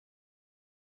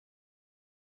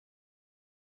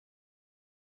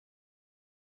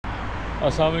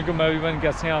अस्सलाम वालेकुम एवरीवन,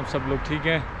 कैसे हैं आप सब लोग? ठीक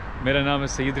हैं। मेरा नाम है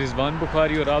सैयद रिजवान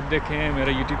बुखारी और आप देख रहे हैं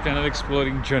मेरा यूट्यूब चैनल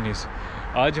एक्सप्लोरिंग जर्नीज़।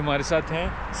 आज हमारे साथ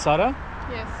हैं सारा।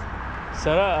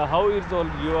 सारा, how is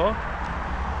all you are?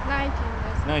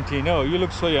 19. Oh, you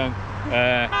look so young.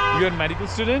 You are medical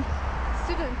student?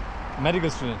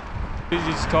 Medical student. Please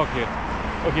just talk here.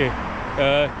 Okay.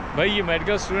 भाई ये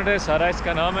मेडिकल स्टूडेंट है सारा,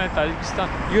 इसका नाम है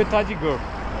Tajikistan. You are Tajik girl?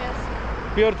 Yes.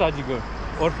 Pure Tajik girl.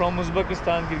 Or from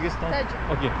Uzbekistan, Kyrgyzstan? Tajik.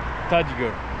 Okay, Tajik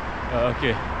girl.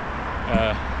 Okay.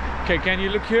 Can you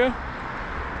look here?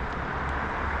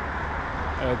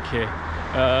 Okay.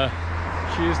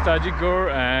 She is Tajik girl,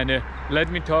 and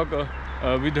let me talk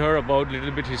with her about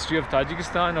little bit history of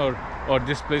Tajikistan or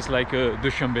this place like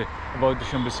Dushanbe, about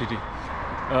Dushanbe city.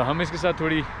 हम इसके साथ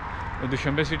थोड़ी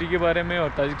दुशंबे city के बारे में और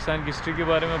Tajikistan की history के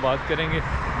बारे में बात करेंगे,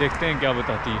 देखते हैं क्या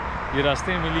बताती है। ये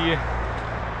रास्ते में मिली है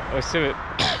और इससे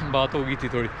बात हो गई थी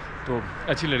थोड़ी, तो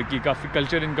अच्छी लड़की, काफ़ी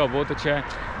कल्चर इनका बहुत अच्छा है।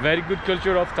 Very good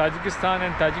culture of Tajikistan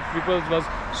and Tajik peoples was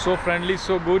so friendly,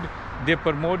 so good. They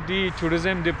promote the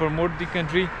tourism, they promote the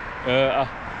country.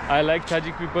 I like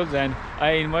Tajik peoples and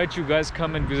I invite you guys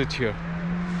come and visit here.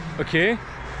 Okay,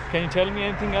 can you tell me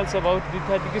anything else about the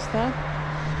Tajikistan?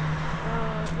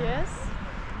 Yes,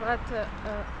 but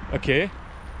Okay.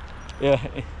 Yeah.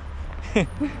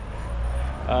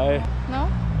 no.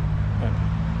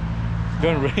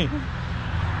 Don't worry.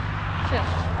 Sure.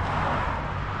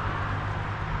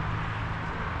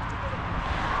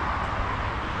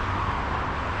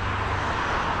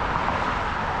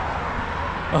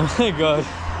 Oh my God.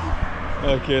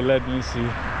 Okay, let me see.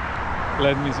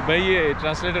 भाई ये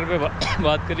translator पे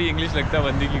बात करी, English लगता है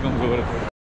बंदी की कमज़ोर है।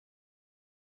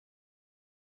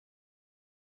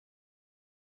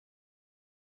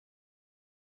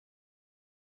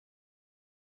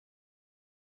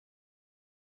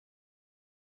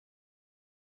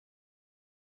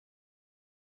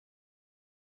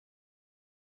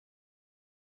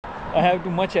 I have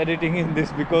too much editing in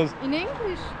this because In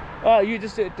English? you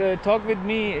just talk with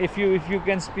me if you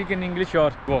can speak in English or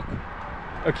walk.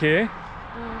 Okay,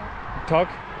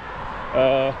 talk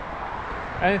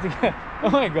anything.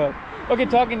 Oh my God. Okay,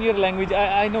 talk in your language.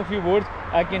 I know few words.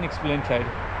 I can explain. Try it.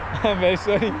 I'm very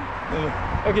sorry.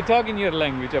 Okay, talk in your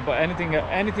language about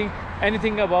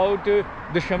anything about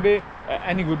Dushanbe.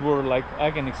 Any good word like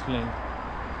I can explain.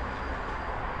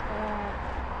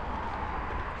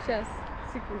 Сейчас,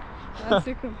 секунду.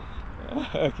 Секунду.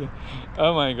 Okay. Oh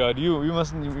my God, you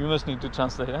must need to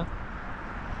translate, huh?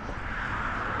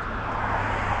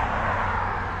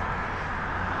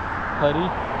 Hurry,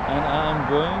 and I am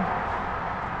going.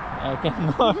 I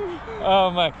cannot.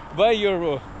 Oh my! Why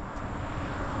you're?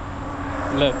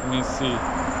 Let me see.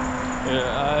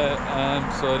 I am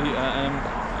sorry. I am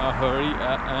a hurry.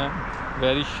 I am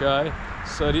very shy.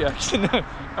 Sorry, I cannot.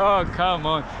 Oh come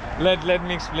on. Let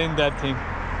me explain that thing.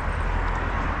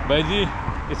 भाई जी,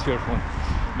 it's your phone.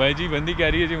 भाई जी, बंदी कह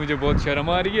रही है जी मुझे बहुत शर्म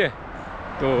आ रही है,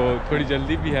 तो थोड़ी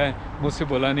जल्दी भी है, मुझसे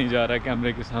बोला नहीं जा रहा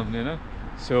कैमरे के सामने ना।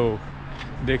 सो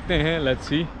देखते हैं, लेट्स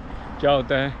सी क्या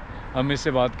होता है। हम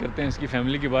इससे बात करते हैं इसकी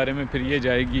फैमिली के बारे में, फिर ये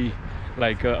जाएगी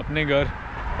लाइक अपने घर,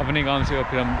 अपने काम से, और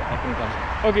फिर हम अपने काम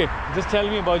से। Okay, just tell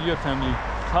me about your family.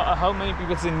 How many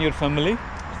peoples in your family?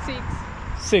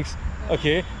 6.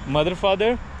 Okay, mother,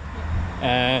 father,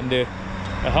 and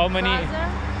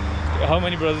how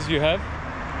many brothers you have?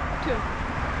 2.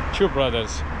 2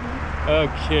 brothers.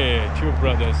 Okay, 2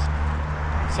 brothers.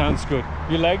 Sounds good.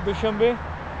 You like Dushanbe?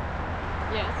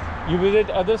 Yes. You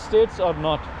visit other states or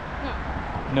not? No.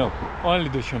 No, only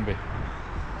Dushanbe.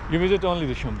 You visit only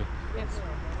Dushanbe. Yes.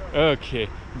 Okay,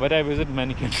 but I visit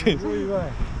many countries. Where you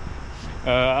going?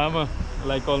 I'm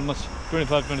like almost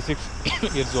 25,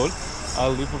 26 years old.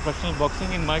 I'll do professional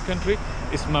boxing in my country.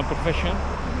 It's my profession,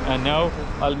 and now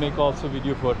I'll make also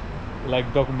video for like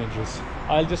documentaries.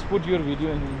 I'll just put your video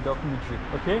in documentary,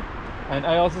 okay? And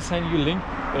I also send you link.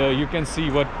 You can see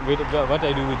what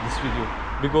I do with this video,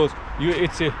 because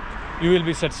you will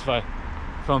be satisfied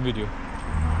from video.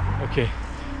 Okay.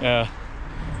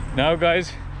 Now guys,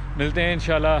 मिलते हैं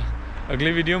इंशाल्लाह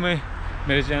अगली video में।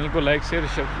 मेरे channel को like share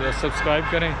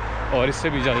subscribe करें और इससे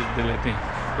भी इजाज़त दे लेते हैं।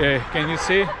 Can you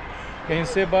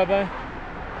say bye bye?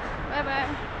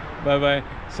 Bye bye.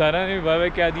 सारा ने बाय बाय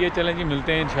क्या दिया। चलें जी,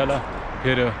 मिलते हैं इंशाल्लाह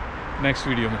फिर नेक्स्ट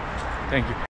वीडियो में। Thank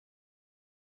you.